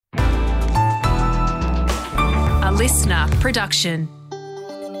listener production.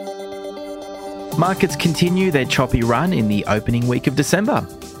 Markets continue their choppy run in the opening week of December.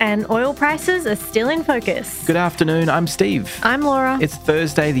 And oil prices are still in focus. Good afternoon, I'm Steve. I'm Laura. It's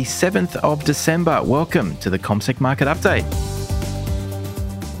Thursday, the 7th of December. Welcome to the CommSec Market Update.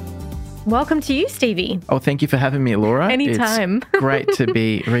 Welcome to you, Stevie. Oh, thank you for having me, Laura. Anytime. It's great to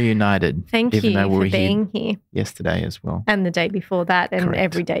be reunited. Thank even you though we were for being here. Yesterday as well. And the day before that, and Correct.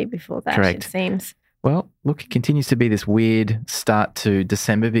 every day before that, Correct. it seems. Well, look, it continues to be this weird start to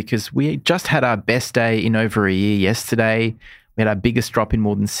December because we just had our best day in over a year yesterday. We had our biggest drop in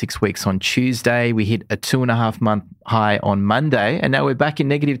more than 6 weeks on Tuesday. We hit a 2.5-month high on Monday, and now we're back in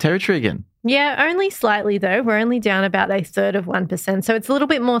negative territory again. Yeah, only slightly though. We're only down about 1/3 of 1%. So it's a little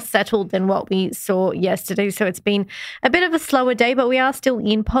bit more settled than what we saw yesterday. So it's been a bit of a slower day, but we are still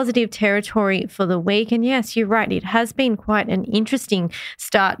in positive territory for the week. And yes, you're right. It has been quite an interesting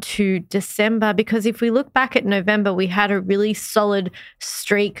start to December because if we look back at November, we had a really solid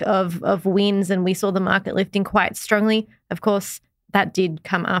streak of wins and we saw the market lifting quite strongly. Of course, that did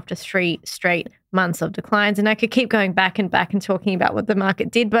come after 3 straight months of declines. And I could keep going back and talking about what the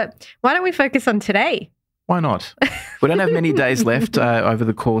market did, but why don't we focus on today? Why not? We don't have many days left over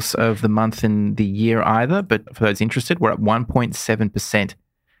the course of the month and the year either, but for those interested, we're up 1.7%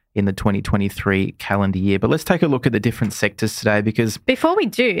 in the 2023 calendar year. But let's take a look at the different sectors today because... Before we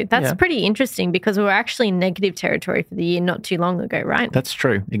do, that's pretty interesting because we were actually in negative territory for the year not too long ago, right? That's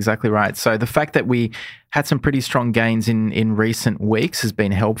true. Exactly right. So the fact that we had some pretty strong gains in recent weeks has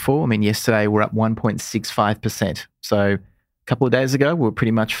been helpful. I mean, yesterday we're up 1.65%. So a couple of days ago, we were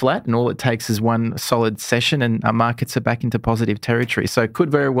pretty much flat, and all it takes is one solid session and our markets are back into positive territory. So it could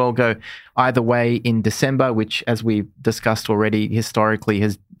very well go either way in December, which, as we've discussed already, historically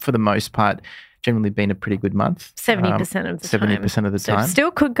has, for the most part, generally been a pretty good month. 70% of the time. 70% of the So time. it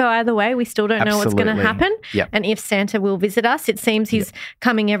still could go either way. We still don't know what's going to happen. Yep. And if Santa will visit us. It seems he's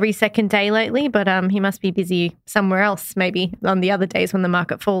coming every second day lately, but he must be busy somewhere else, maybe on the other days when the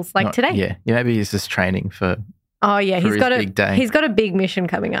market falls, like today. Yeah, maybe he's just training for... Oh, yeah. He's got a big mission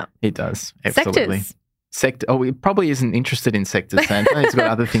coming up. He does. Absolutely. Sectors. He probably isn't interested in sectors, Santa. He's got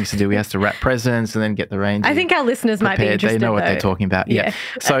other things to do. He has to wrap presents and then get the range. I think our listeners might be interested. They know what they're talking about. Yeah.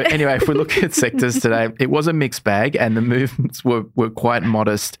 So anyway, if we look at sectors today, it was a mixed bag and the movements were quite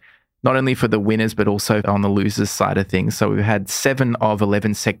modest, not only for the winners, but also on the losers side of things. So we've had 7 of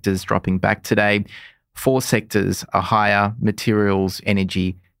 11 sectors dropping back today. 4 sectors are higher: materials,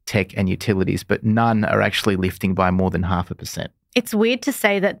 energy, tech and utilities, but none are actually lifting by more than 0.5%. It's weird to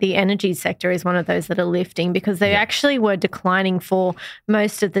say that the energy sector is one of those that are lifting because they actually were declining for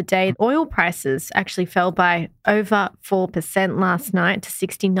most of the day. Oil prices actually fell by over 4% last night to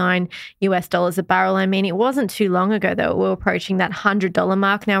 $69 a barrel. I mean, it wasn't too long ago that we were approaching that $100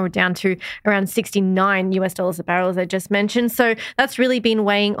 mark. Now we're down to around $69 a barrel, as I just mentioned. So that's really been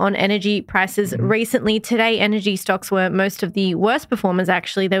weighing on energy prices recently. Today, energy stocks were most of the worst performers,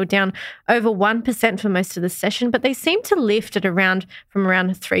 actually. They were down over 1% for most of the session, but they seem to lift at from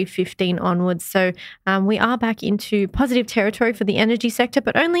around 3.15 onwards. So we are back into positive territory for the energy sector,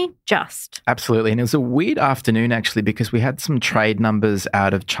 but only just. Absolutely. And it was a weird afternoon, actually, because we had some trade numbers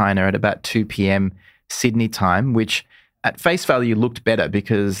out of China at about 2 p.m. Sydney time, which at face value looked better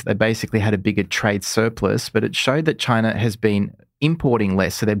because they basically had a bigger trade surplus, but it showed that China has been importing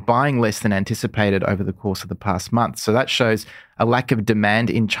less. So they're buying less than anticipated over the course of the past month. So that shows a lack of demand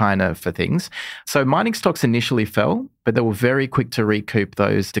in China for things. So mining stocks initially fell, but they were very quick to recoup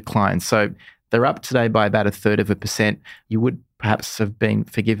those declines. So they're up today by about 1/3%. You would perhaps have been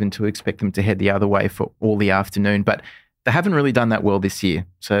forgiven to expect them to head the other way for all the afternoon, but they haven't really done that well this year.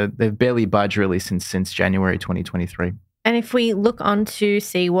 So they've barely budged really since January 2023. And if we look on to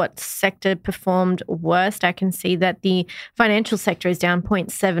see what sector performed worst, I can see that the financial sector is down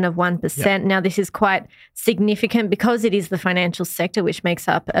 0.7 of 1%. Yep. Now, this is quite significant because it is the financial sector, which makes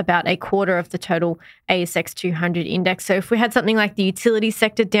up about 1/4 of the total ASX 200 index. So if we had something like the utility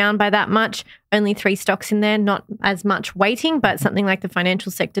sector down by that much, only 3 stocks in there, not as much weighting, but something like the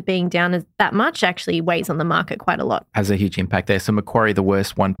financial sector being down as that much actually weighs on the market quite a lot. Has a huge impact there. So Macquarie, the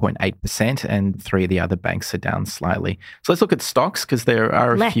worst, 1.8%, and 3 of the other banks are down slightly. So let's look at stocks because there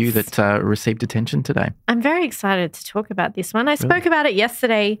are a few that received attention today. I'm very excited to talk about this one. I spoke about it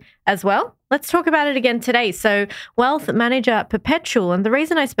yesterday as well. Let's talk about it again today. So wealth manager Perpetual, and the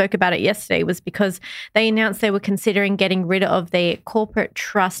reason I spoke about it yesterday was because they announced they were considering getting rid of their corporate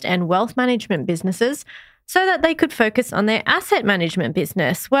trust and wealth management businesses so that they could focus on their asset management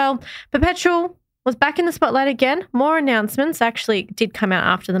business. Well, Perpetual was back in the spotlight again. More announcements actually did come out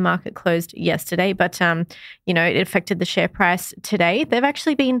after the market closed yesterday, but it affected the share price today. They've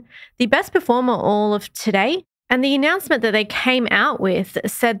actually been the best performer all of today. And the announcement that they came out with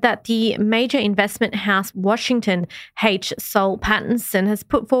said that the major investment house Washington H. Soul Pattinson has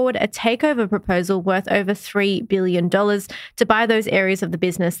put forward a takeover proposal worth over $3 billion to buy those areas of the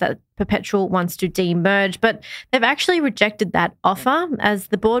business that Perpetual wants to demerge. But they've actually rejected that offer as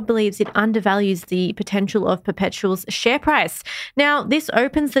the board believes it undervalues the potential of Perpetual's share price. Now, this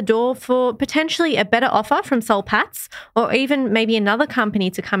opens the door for potentially a better offer from Soul Patts or even maybe another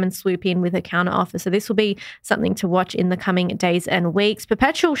company to come and swoop in with a counter offer. So this will be something to watch in the coming days and weeks.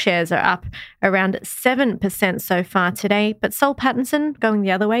 Perpetual shares are up around 7% so far today, but Soul Pattinson going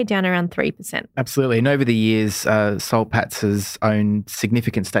the other way, down around 3%. Absolutely. And over the years, Soul Patts has owned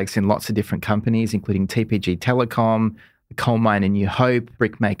significant stakes in lots of different companies, including TPG Telecom, Coal Mine and New Hope,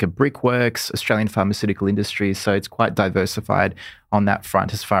 Brickmaker Brickworks, Australian Pharmaceutical Industries. So it's quite diversified on that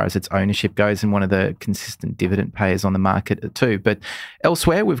front as far as its ownership goes, and one of the consistent dividend payers on the market too. But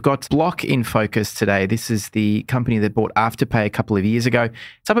elsewhere, we've got Block in focus today. This is the company that bought Afterpay a couple of years ago.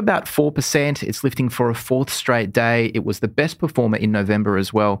 It's up about 4%. It's lifting for a fourth straight day. It was the best performer in November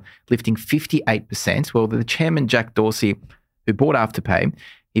as well, lifting 58%. Well, the chairman, Jack Dorsey, who bought Afterpay,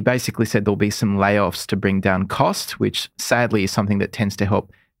 he basically said there'll be some layoffs to bring down cost, which sadly is something that tends to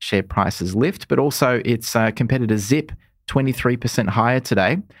help share prices lift. But also its competitor Zip, 23% higher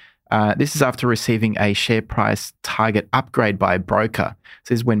today. This is after receiving a share price target upgrade by a broker.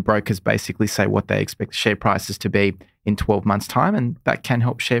 So this is when brokers basically say what they expect share prices to be in 12 months' time, and that can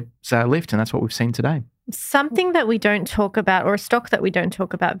help shares lift, and that's what we've seen today. Something that we don't talk about, or a stock that we don't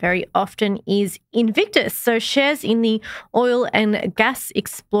talk about very often, is Invictus. So shares in the oil and gas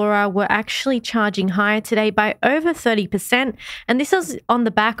explorer were actually charging higher today by over 30%. And this is on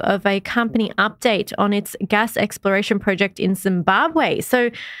the back of a company update on its gas exploration project in Zimbabwe. So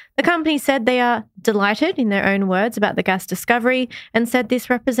the company said they are delighted, in their own words, about the gas discovery and said this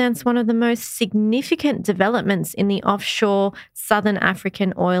represents one of the most significant developments in the offshore Southern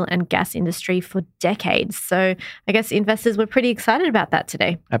African oil and gas industry for decades. So I guess investors were pretty excited about that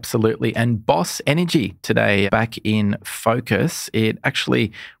today. Absolutely. And Boss Energy today back in focus. It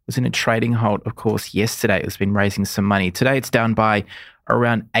actually was in a trading halt, of course, yesterday. It's been raising some money. Today it's down by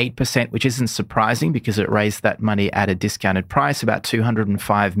around 8%, which isn't surprising because it raised that money at a discounted price, about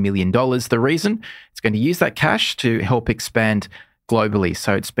 $205 million. The reason? It's going to use that cash to help expand globally.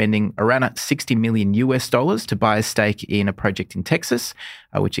 So it's spending around $60 million to buy a stake in a project in Texas,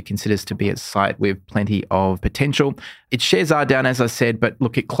 which it considers to be a site with plenty of potential. Its shares are down, as I said, but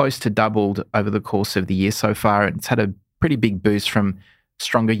look, it close to doubled over the course of the year so far. It's had a pretty big boost from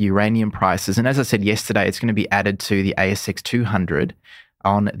stronger uranium prices. And as I said yesterday, it's going to be added to the ASX 200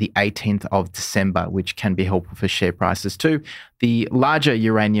 on the 18th of December, which can be helpful for share prices too. The larger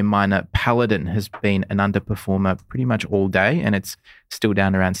uranium miner Paladin has been an underperformer pretty much all day, and it's still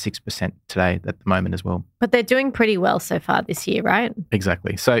down around 6% today at the moment as well. But they're doing pretty well so far this year, right?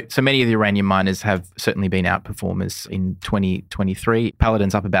 Exactly. So many of the uranium miners have certainly been outperformers in 2023.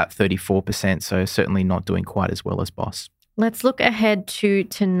 Paladin's up about 34%, so certainly not doing quite as well as Boss. Let's look ahead to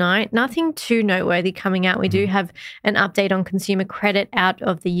tonight. Nothing too noteworthy coming out. We do have an update on consumer credit out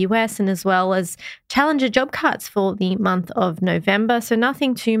of the US and as well as challenger job cuts for the month of November. So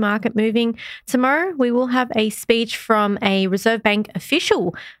nothing too market moving. Tomorrow we will have a speech from a Reserve Bank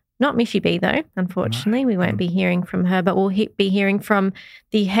official. Not Mishi B, though, unfortunately. We won't be hearing from her, but we'll be hearing from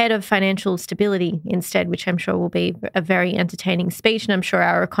the head of financial stability instead, which I'm sure will be a very entertaining speech. And I'm sure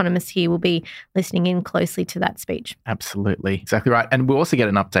our economists here will be listening in closely to that speech. Absolutely. Exactly right. And we'll also get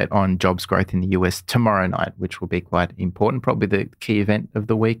an update on jobs growth in the US tomorrow night, which will be quite important, probably the key event of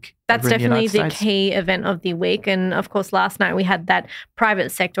the week. That's definitely the key event of the week. And of course, last night we had that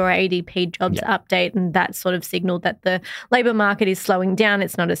private sector or ADP jobs update, and that sort of signaled that the labour market is slowing down.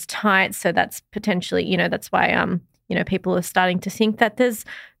 It's not as tight. So that's potentially, that's why, people are starting to think that there's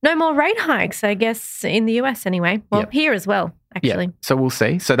no more rate hikes, I guess, in the US anyway. Well, here as well, actually. Yeah. So we'll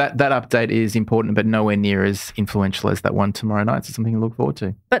see. So that update is important, but nowhere near as influential as that one tomorrow night. So something to look forward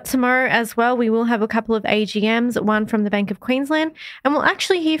to. But tomorrow as well, we will have a couple of AGMs, one from the Bank of Queensland, and we'll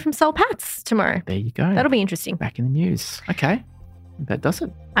actually hear from Soul Patts tomorrow. There you go. That'll be interesting. Back in the news. Okay. That does it.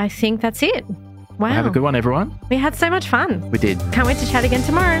 I think that's it. Wow. Well, have a good one, everyone. We had so much fun. We did. Can't wait to chat again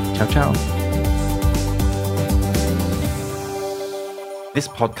tomorrow. Ciao, ciao. This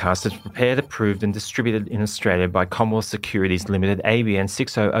podcast is prepared, approved and distributed in Australia by Commonwealth Securities Limited, ABN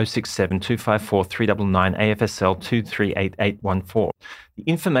 60067254399 AFSL 238814. The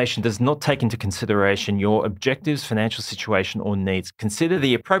information does not take into consideration your objectives, financial situation or needs. Consider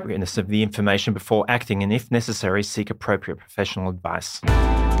the appropriateness of the information before acting and, if necessary, seek appropriate professional advice.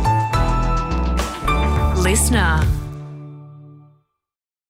 Listener.